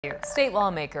State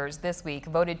lawmakers this week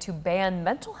voted to ban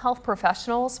mental health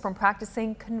professionals from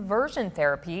practicing conversion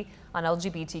therapy on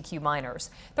LGBTQ minors.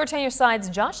 13 Your Side's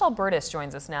Josh Albertus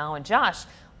joins us now. And Josh,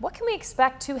 what can we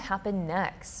expect to happen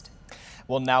next?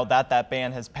 Well, now that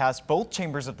ban has passed both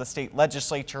chambers of the state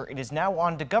legislature, it is now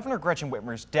on to Governor Gretchen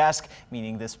Whitmer's desk,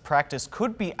 meaning this practice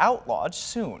could be outlawed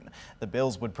soon. The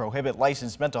bills would prohibit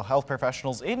licensed mental health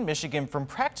professionals in Michigan from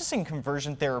practicing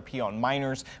conversion therapy on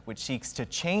minors, which seeks to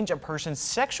change a person's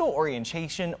sexual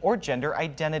orientation or gender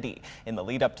identity. In the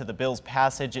lead up to the bill's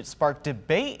passage, it sparked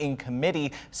debate in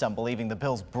committee, some believing the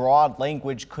bill's broad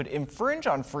language could infringe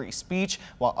on free speech,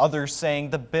 while others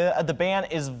saying the ban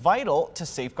is vital to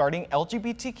safeguarding LGBTQ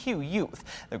youth.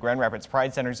 The Grand Rapids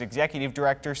Pride Center's executive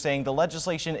director saying the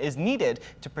legislation is needed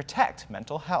to protect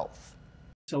mental health.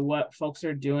 So what folks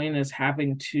are doing is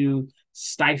having to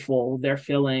stifle their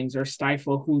feelings or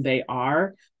stifle who they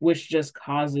are, which just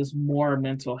causes more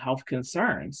mental health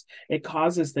concerns. It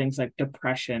causes things like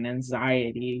depression,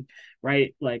 anxiety,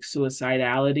 right? Like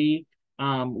suicidality.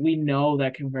 We know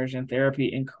that conversion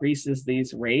therapy increases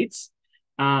these rates.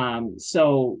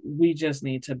 So we just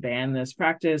need to ban this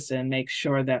practice and make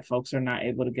sure that folks are not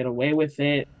able to get away with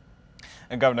it.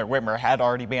 And Governor Whitmer had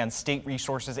already banned state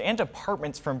resources and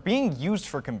departments from being used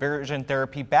for conversion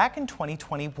therapy back in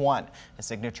 2021. A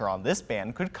signature on this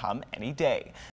ban could come any day.